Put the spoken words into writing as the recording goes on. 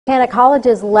Texarkana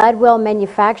College's Ledwell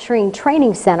Manufacturing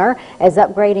Training Center is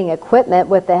upgrading equipment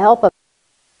with the help of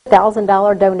a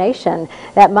 $1,000 donation.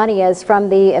 That money is from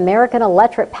the American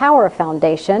Electric Power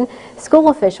Foundation. School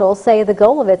officials say the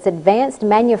goal of its advanced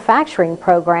manufacturing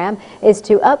program is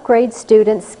to upgrade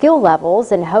students' skill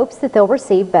levels in hopes that they'll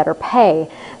receive better pay.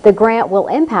 The grant will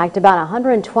impact about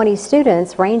 120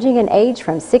 students ranging in age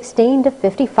from 16 to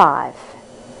 55.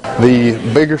 The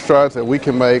bigger strides that we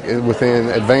can make within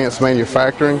advanced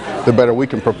manufacturing, the better we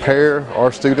can prepare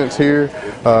our students here,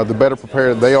 the better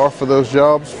prepared they are for those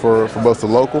jobs for both the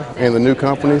local and the new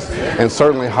companies, and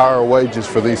certainly higher wages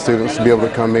for these students to be able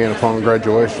to come in upon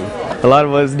graduation. A lot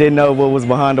of us didn't know what was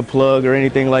behind the plug or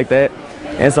anything like that,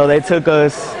 and so they took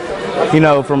us,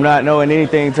 from not knowing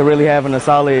anything to really having a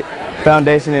solid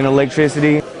foundation in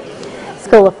electricity.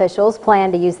 School officials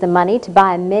plan to use the money to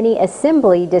buy a mini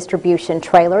assembly distribution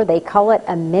trailer. They call it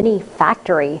a mini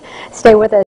factory. Stay with us.